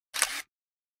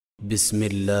بسم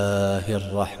الله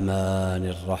الرحمن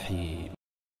الرحيم.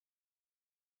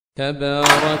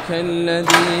 تبارك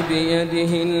الذي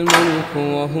بيده الملك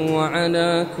وهو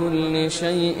على كل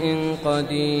شيء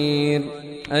قدير،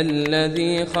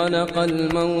 الذي خلق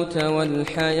الموت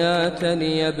والحياة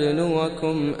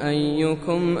ليبلوكم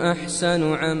أيكم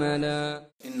أحسن عملا.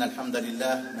 إن الحمد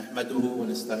لله نحمده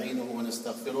ونستعينه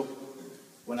ونستغفره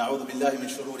ونعوذ بالله من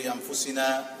شرور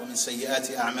أنفسنا ومن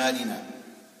سيئات أعمالنا،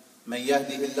 من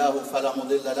يهده الله فلا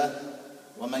مضل له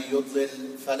ومن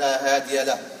يضلل فلا هادي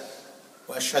له،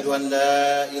 وأشهد أن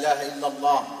لا إله إلا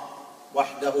الله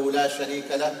وحده لا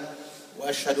شريك له،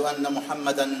 وأشهد أن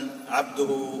محمدا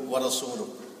عبده ورسوله.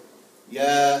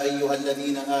 يا أيها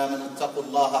الذين آمنوا اتقوا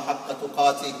الله حق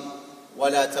تقاته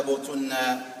ولا تموتن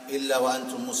إلا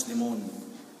وأنتم مسلمون.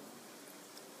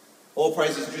 All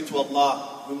praise is due to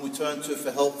Allah, whom we turn to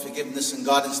for help, forgiveness and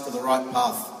guidance to the right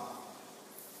path.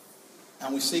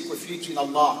 And we seek refuge in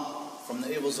Allah from the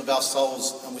evils of our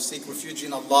souls, and we seek refuge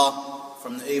in Allah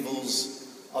from the evils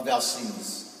of our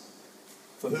sins.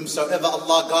 For whomsoever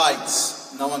Allah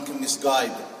guides, no one can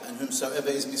misguide, and whomsoever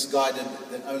is misguided,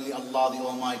 then only Allah the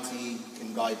Almighty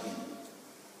can guide him.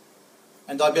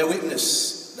 And I bear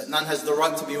witness that none has the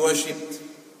right to be worshipped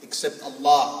except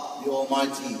Allah the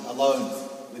Almighty alone,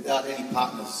 without any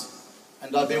partners.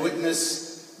 And I bear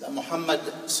witness that Muhammad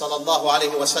sallallahu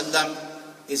alaihi wasallam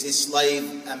is his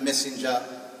slave and messenger,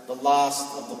 the last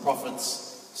of the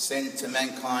prophets sent to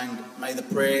mankind. May the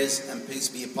prayers and peace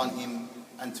be upon him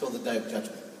until the day of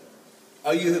judgment.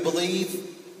 O you who believe,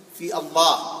 fear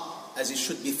Allah as he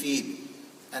should be feared,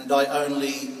 and I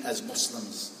only as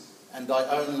Muslims, and I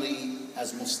only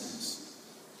as Muslims.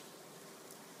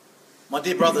 My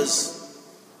dear brothers,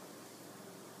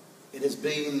 it has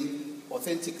been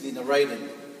authentically narrated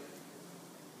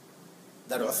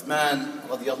that Uthman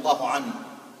radiallahu anhu,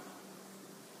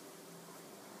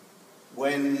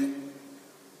 when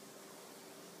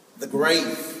the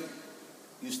grave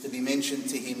used to be mentioned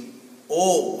to him,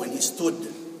 or when he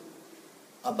stood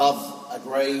above a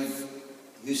grave,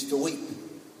 he used to weep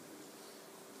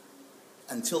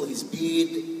until his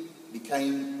beard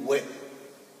became wet.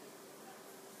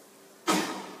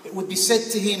 It would be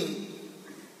said to him,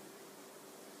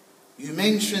 you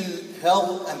mention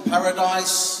hell and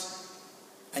paradise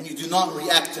and you do not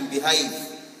react and behave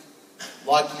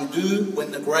like you do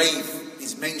when the grave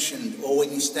is mentioned or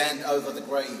when you stand over the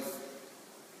grave.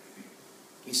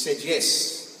 He said,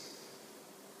 yes,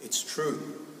 it's true.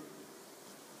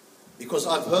 Because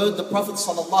I've heard the Prophet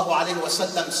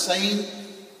ﷺ saying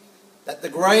that the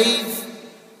grave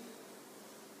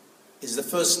is the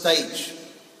first stage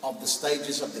of the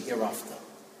stages of the hereafter.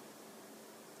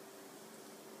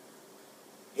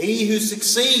 He who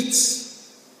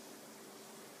succeeds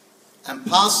and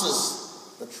passes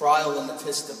the trial and the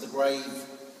test of the grave,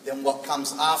 then what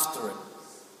comes after it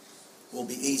will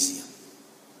be easier.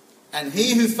 And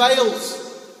he who fails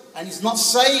and is not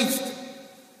saved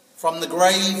from the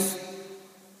grave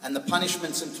and the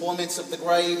punishments and torments of the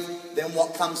grave, then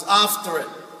what comes after it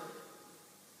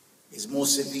is more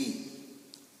severe.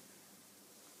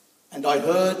 And I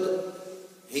heard,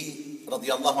 he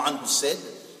radiallahu anhu said,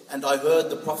 and I heard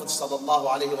the Prophet sallallahu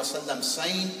alaihi wasallam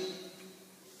saying,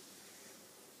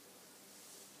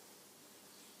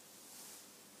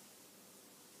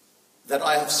 that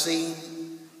I have seen,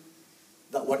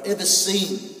 that whatever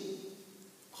scene,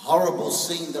 horrible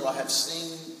scene that I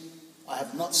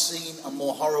have not seen a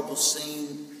more horrible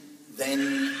scene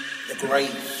than the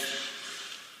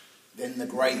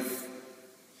grave,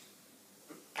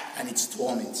 and its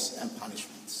torments and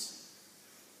punishments.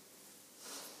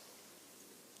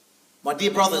 My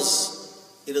dear brothers,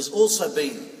 it has also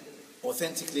been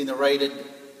authentically narrated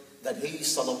that he,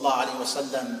 sallallahu alaihi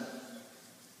wasallam,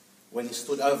 when he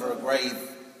stood over a grave,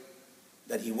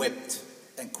 that he wept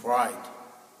and cried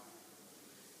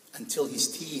until his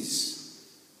tears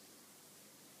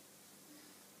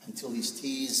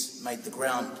made the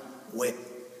ground wet.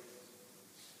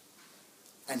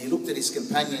 And he looked at his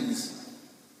companions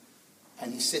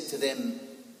and he said to them,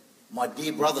 my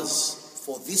dear brothers,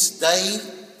 for this day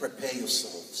prepare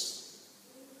yourselves.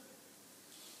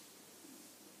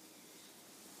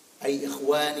 Ay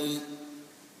ikhwani,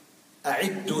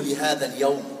 أعدوا لهذا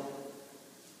اليوم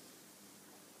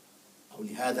أو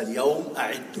لهذا اليوم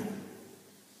أعدوا.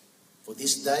 For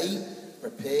this day,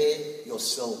 prepare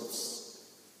yourselves.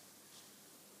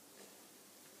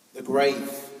 The grave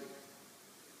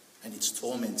and its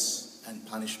torments and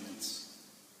punishments.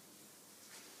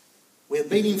 We have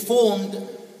been informed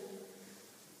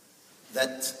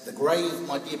that the grave,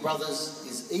 my dear brothers,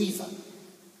 is either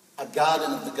a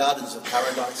garden of the gardens of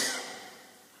paradise,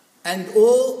 and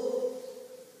or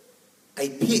a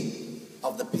pit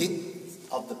of the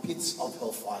pits of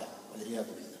hellfire.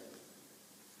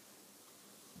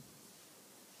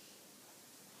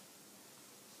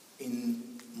 In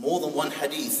more than one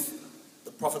hadith,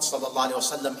 the Prophet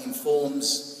ﷺ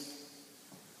informs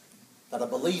that a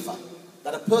believer,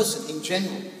 that a person in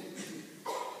general,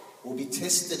 will be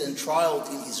tested and trialed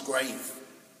in his grave.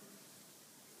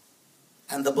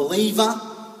 And the believer,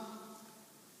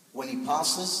 when he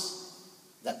passes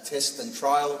that test and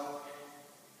trial,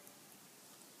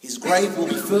 his grave will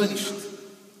be furnished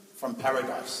from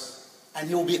paradise, and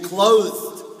he will be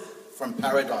clothed from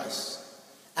paradise,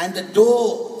 and the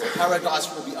door to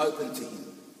paradise will be opened to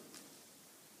him,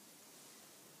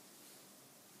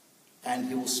 and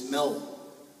he will smell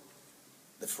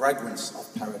the fragrance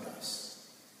of paradise,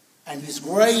 and his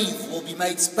grave will be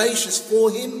made spacious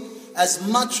for him as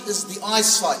much as the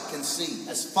eyesight can see,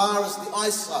 as far as the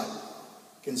eyesight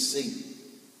can see.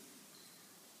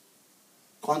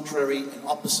 Contrary and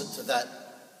opposite to that,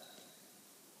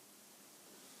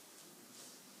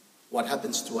 what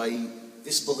happens to a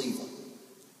disbeliever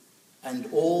and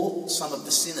some of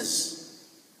the sinners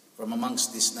from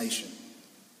amongst this nation?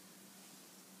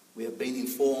 We have been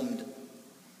informed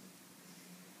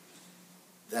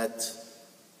that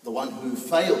the one who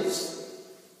fails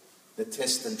the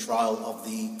test and trial of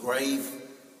the grave,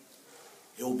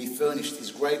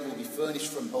 his grave will be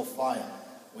furnished from hellfire,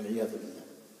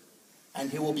 and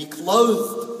he will be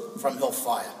clothed from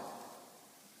hellfire,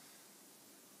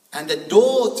 and the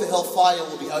door to hellfire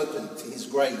will be opened to his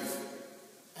grave,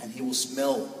 and he will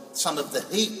smell some of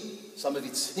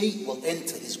its heat will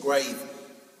enter his grave,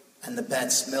 and the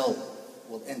bad smell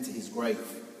will enter his grave,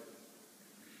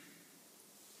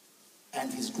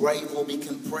 and his grave will be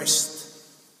compressed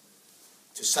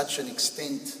to such an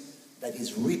extent that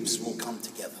his ribs will come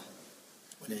together.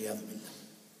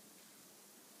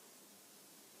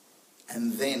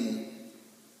 And then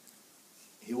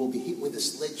he will be hit with a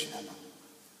sledgehammer,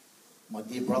 my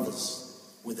dear brothers,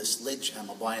 with a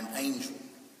sledgehammer by an angel.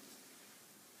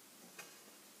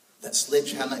 That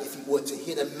sledgehammer, if it were to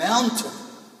hit a mountain,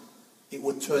 it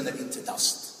would turn it into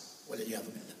dust.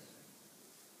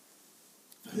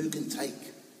 Who can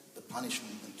take the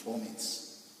punishment and torments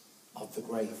of the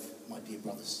grave, my dear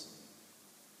brothers?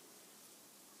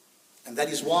 And that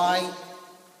is why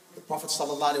the Prophet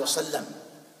ﷺ,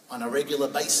 on a regular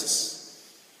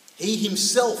basis, he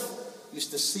himself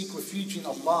used to seek refuge in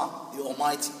Allah, the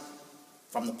Almighty,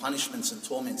 from the punishments and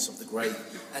torments of the grave.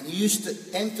 And he used to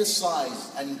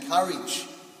emphasize and encourage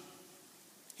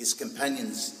his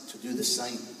companions to do the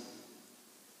same.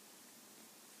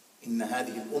 إِنَّ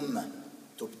هَذِهِ الْأُمَّةِ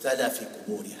تُبْتَلَى فِي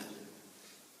قُبُورِهَا.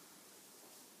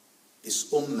 This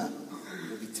ummah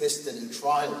will be tested and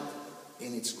trialed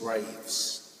in its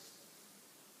graves.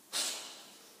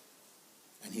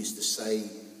 And he used to say,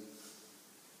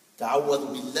 تَعَوَّذُوا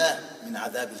بِاللَّهِ مِنْ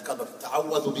عَذَابِ الْقَبْرِ,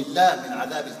 تَعَوَّذُوا بِاللَّهِ مِنْ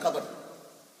عَذَابِ الْقَبْرِ.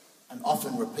 And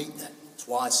often repeat that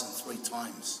twice and 3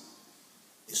 times.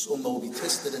 This ummah will be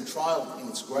tested and trialed in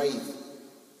its grave.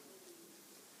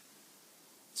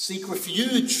 Seek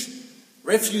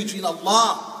refuge in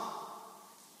Allah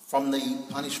from the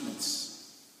punishments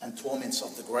and torments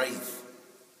of the grave.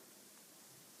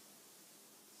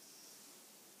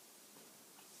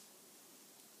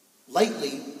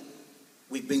 Lately,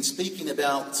 we've been speaking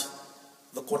about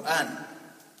the Quran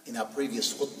in our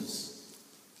previous khutbahs,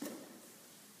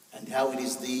 and how it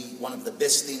is one of the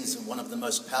best things and one of the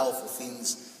most powerful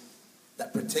things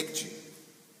that protect you.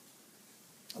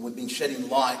 And we've been shedding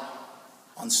light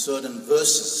on certain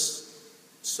verses,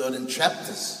 certain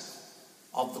chapters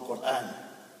of the Quran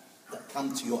that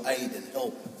come to your aid and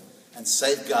help and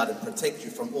safeguard and protect you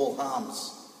from all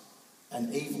harms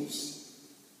and evils.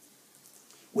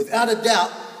 Without a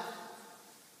doubt,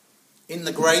 in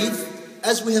the grave,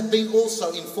 as we have been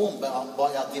also informed by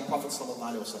our dear Prophet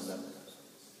ﷺ,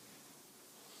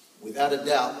 without a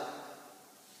doubt,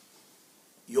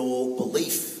 your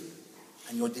belief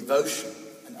and your devotion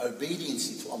and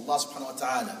obedience to Allah subhanahu wa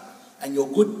ta'ala and your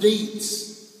good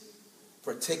deeds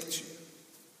protect you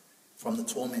from the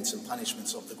torments and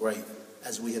punishments of the grave,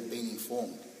 as we have been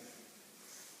informed,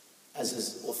 as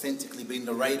has authentically been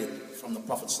narrated from the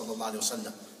Prophet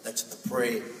ﷺ. That's the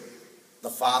prayer, the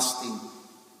fasting,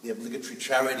 the obligatory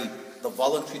charity, the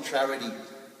voluntary charity,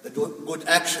 the good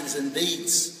actions and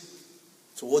deeds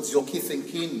towards your kith and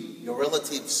kin, your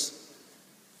relatives,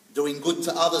 doing good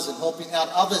to others and helping out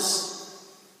others,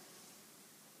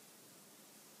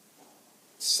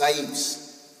 saves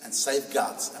and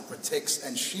safeguards and protects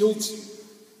and shields you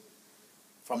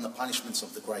from the punishments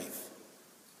of the grave.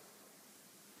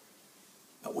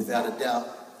 But without a doubt,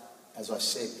 as I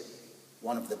said,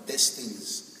 one of the best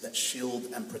things that shield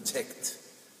and protect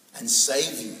and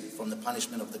save you from the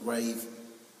punishment of the grave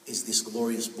is this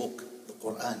glorious book, the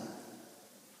Quran.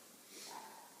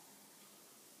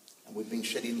 And we've been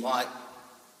shedding light,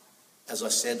 as I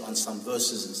said, on some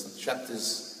verses and some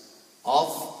chapters of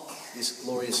this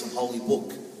glorious and holy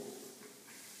book.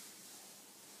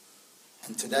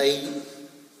 And today,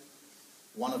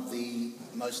 one of the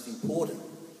most important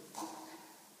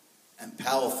and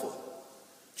powerful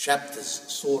chapters,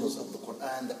 surahs of the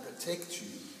Quran that protect you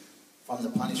from the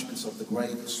punishments of the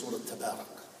grave is Surat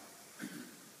Tabarak.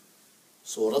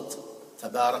 Surat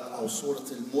Tabarak or Surat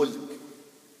Al-Mulk.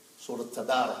 Surat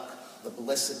Tabarak, the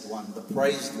blessed one, the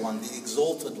praised one, the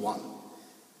exalted one.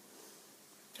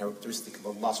 Characteristic of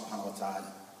Allah subhanahu wa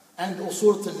ta'ala. And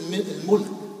also Surat Al-Mulk,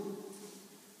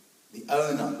 the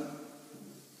owner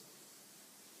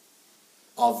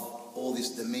of all this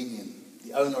dominion,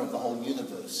 the owner of the whole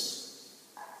universe,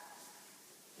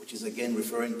 which is again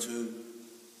referring to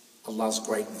Allah's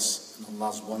greatness and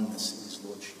Allah's oneness in His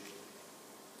Lordship.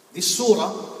 This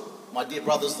surah, my dear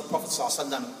brothers, the Prophet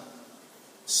ﷺ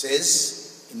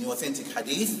says in the authentic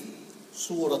hadith,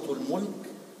 Suratul Mulk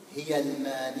hiya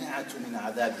al-mani'atu min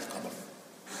adhab al-qabr.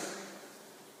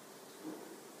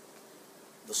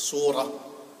 The surah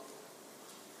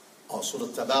or Surah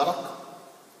Tabarak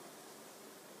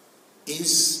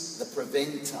is the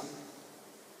preventer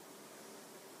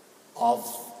of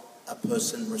a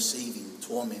person receiving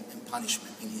torment and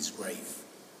punishment in his grave.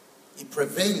 It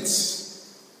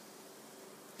prevents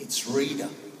its reader,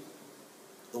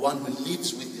 the one who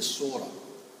lives with this surah,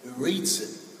 who reads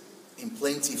it in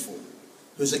plentiful,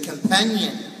 who's a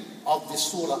companion of this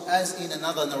surah, as in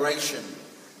another narration,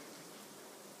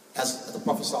 as the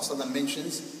Prophet ﷺ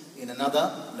mentions in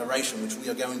another narration, which we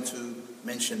are going to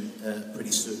mention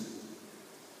pretty soon.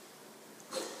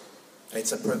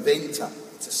 It's a preventer,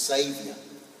 it's a savior,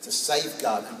 it's a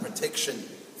safeguard and protection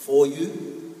for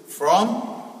you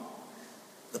from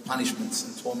the punishments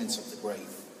and torments of the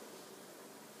grave.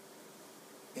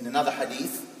 In another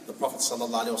hadith, the Prophet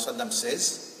ﷺ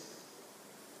says,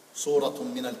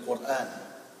 Suratun min al-Quran,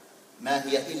 ma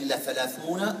hiya illa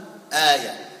 30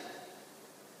 ayah.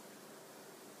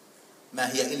 ما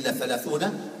هي إلا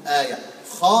 30 آية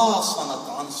خاصمت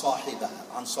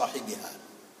عن صاحبها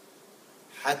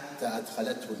حتى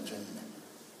أدخلته الجنة.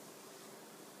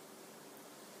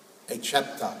 A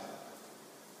chapter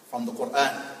from the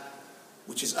Quran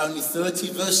which is only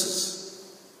 30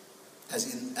 verses,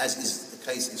 as is the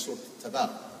case in Surah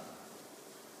Tabarak,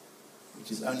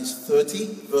 which is only 30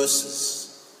 verses.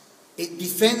 It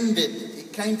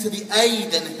came to the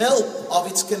aid and help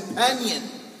of its companion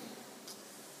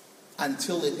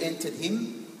until it entered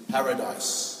him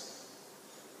paradise.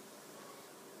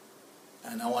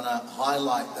 And I want to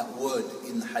highlight that word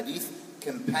in the hadith,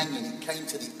 companion. It came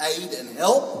to the aid and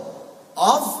help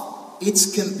of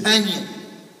its companion,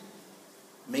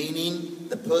 meaning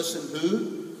the person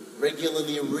who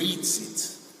regularly reads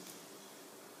it.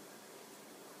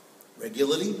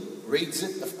 Regularly reads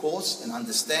it, of course, and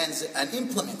understands it and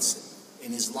implements it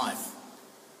in his life.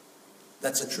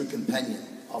 That's a true companion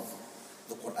of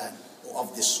the Quran, or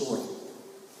of this surah.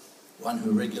 One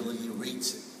who regularly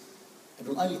reads it. It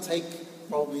will only take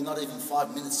probably not even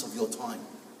 5 minutes of your time.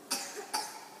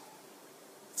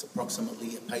 It's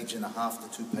approximately a page and a half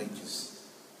to 2 pages.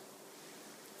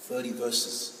 30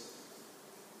 verses.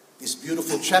 This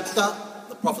beautiful chapter,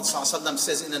 the Prophet ﷺ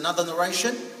says in another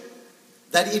narration,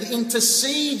 that it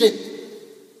interceded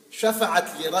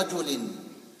شفعت لرجل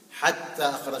حتى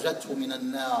أخرجته من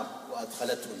النار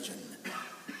وأدخلته الجنة.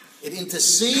 It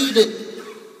interceded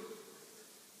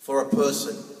for a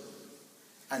person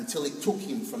until it took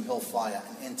him from hellfire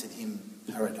and entered him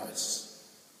paradise.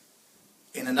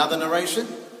 In another narration,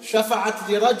 شفعت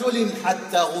لرجل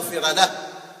حتى غفر له.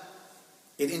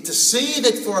 It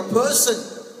interceded for a person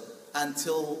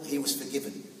until he was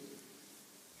forgiven.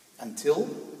 Until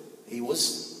he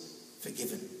was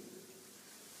forgiven.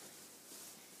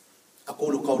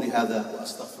 أقول قولي هذا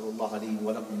وأستغفر الله لي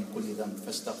ولكم من كل ذنب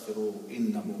فاستغفروه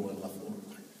إنه هو الغفور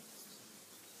الرحيم.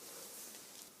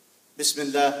 بسم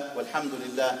الله والحمد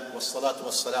لله والصلاة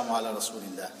والسلام على رسول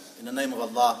الله. In the name of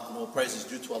Allah, and all praise is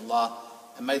due to Allah,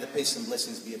 and may the peace and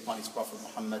blessings be upon His Prophet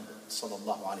Muhammad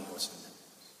sallallahu alaihi wasallam.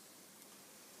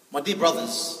 My dear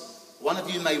brothers, one of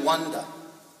you may wonder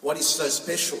what is so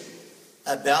special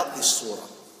about this surah,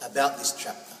 about this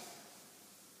chapter.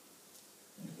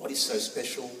 What is so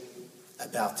special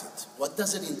about it? What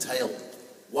does it entail?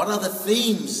 What are the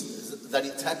themes that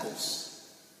it tackles?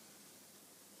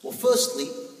 Well, firstly,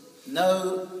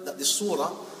 know that the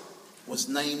surah was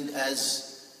named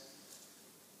as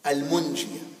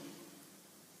Al-Munjiyah,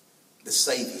 the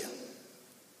Saviour.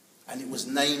 And it was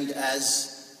named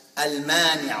as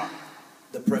Al-Mani',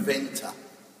 the preventer.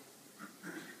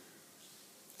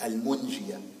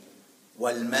 Al-Munjiya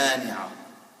wal-Mani'.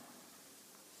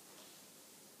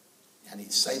 And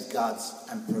it safeguards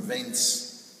and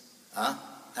prevents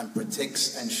and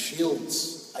protects and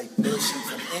shields a person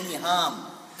from any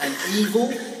harm and evil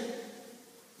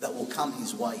that will come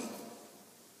his way,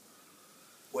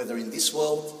 whether in this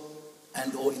world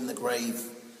and or in the grave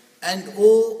and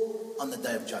or on the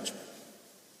day of judgment.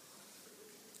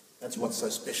 That's what's so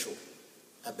special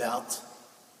about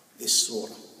this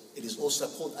surah. It is also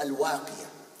called Al-Waqiyah.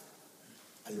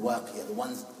 Al-Waqiyah,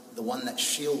 the one that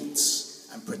shields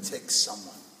and protects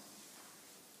someone.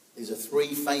 These are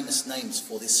three famous names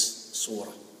for this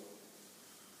surah.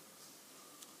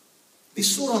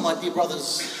 This surah, my dear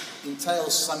brothers,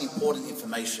 entails some important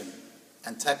information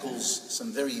and tackles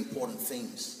some very important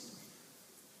themes.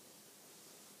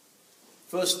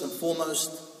 First and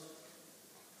foremost,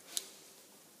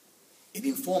 it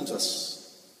informs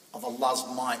us of Allah's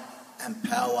might and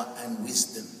power and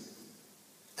wisdom,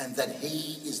 and that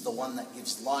He is the one that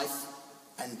gives life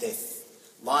and death.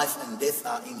 Life and death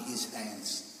are in His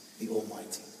hands, the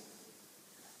Almighty.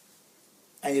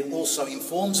 And it also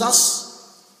informs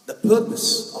us the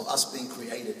purpose of us being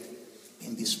created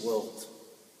in this world.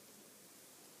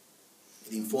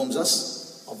 It informs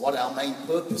us of what our main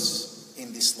purpose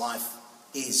in this life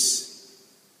is.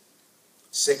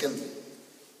 Secondly,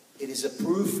 it is a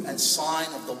proof and sign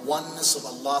of the oneness of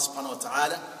Allah subhanahu wa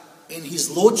ta'ala in His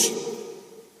Lordship.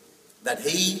 That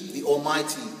He, the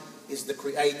Almighty, is the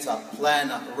creator,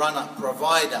 planner, runner,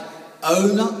 provider,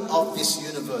 owner of this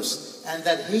universe. And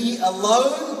that He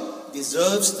alone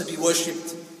deserves to be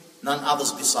worshipped, none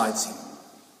others besides Him.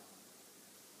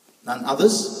 None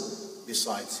others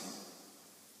besides Him.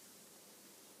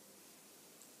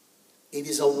 It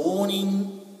is a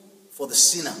warning for the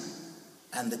sinner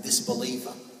and the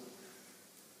disbeliever.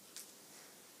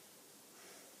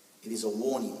 It is a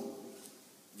warning.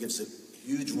 It gives a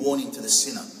huge warning to the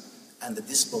sinner and the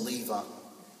disbeliever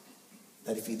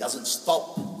that if he doesn't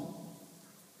stop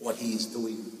what he is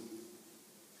doing,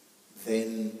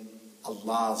 then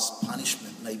Allah's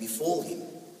punishment may befall him,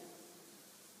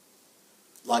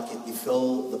 like it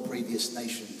befell the previous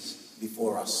nations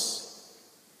before us.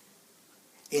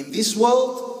 In this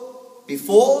world,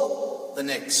 before the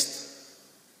next.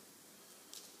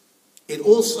 It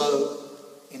also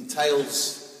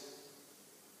entails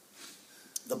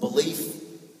the belief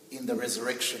in the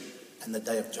resurrection and the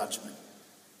day of judgment.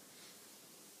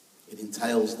 It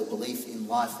entails the belief in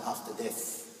life after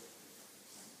death.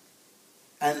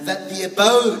 And that the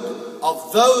abode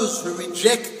of those who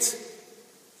reject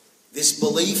this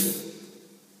belief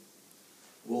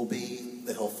will be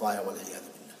the hellfire.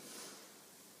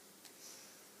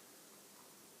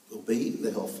 Will be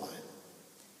the hellfire.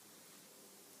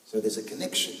 So there's a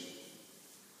connection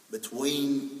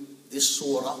between this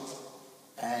surah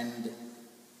and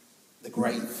the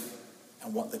grave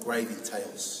and what the grave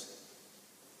entails.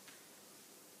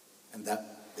 And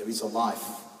that there is a life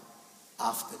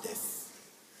after death.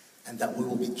 And that we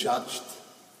will be judged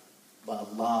by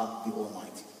Allah the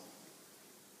Almighty.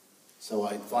 So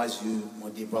I advise you, my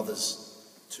dear brothers,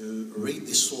 to read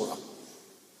this surah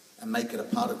and make it a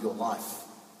part of your life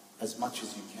as much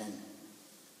as you can.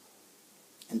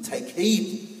 And take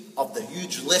heed of the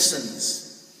huge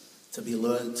lessons to be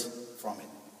learnt from it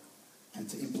and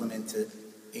to implement it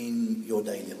in your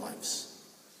daily lives.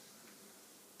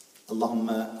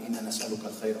 Allahumma inna nas'aluka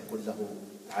al-khayra kullahu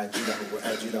عاجله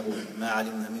وآجله ما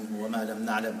علمنا منه وما لم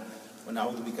نعلم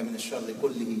ونعوذ بك من الشر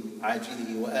كله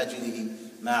عاجله وآجله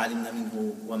ما علمنا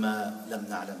منه وما لم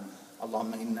نعلم.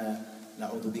 اللهم إنا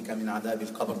نعوذ بك من عذاب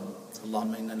القبر.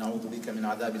 اللهم إنا نعوذ بك من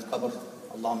عذاب القبر.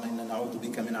 اللهم إنا نعوذ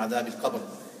بك من عذاب القبر.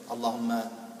 اللهم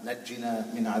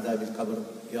نجنا من عذاب القبر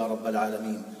يا رب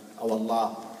العالمين. Oh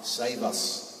Allah, save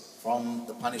us from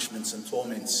the punishments and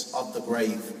torments of the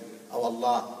grave. Oh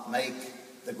Allah, make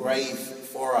the grave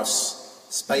for us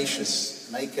spacious.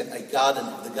 Make it a garden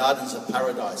of the gardens of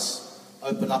paradise.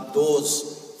 Open up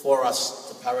doors for us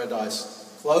to paradise.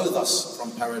 Clothe us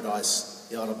from paradise.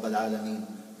 Ya Rabbal Alameen.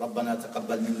 ربنا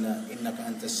تقبل منا إنك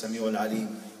أنت السميع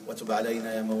العليم وتب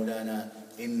علينا يا مولانا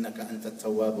إنك أنت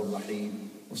التواب الرحيم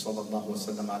وصلى الله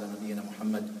وسلم على نبينا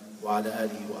محمد وعلى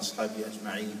آله وأصحابه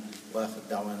أجمعين وآخر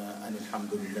دعوانا أن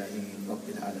الحمد لله رب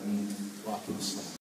العالمين وأقم الصلاة.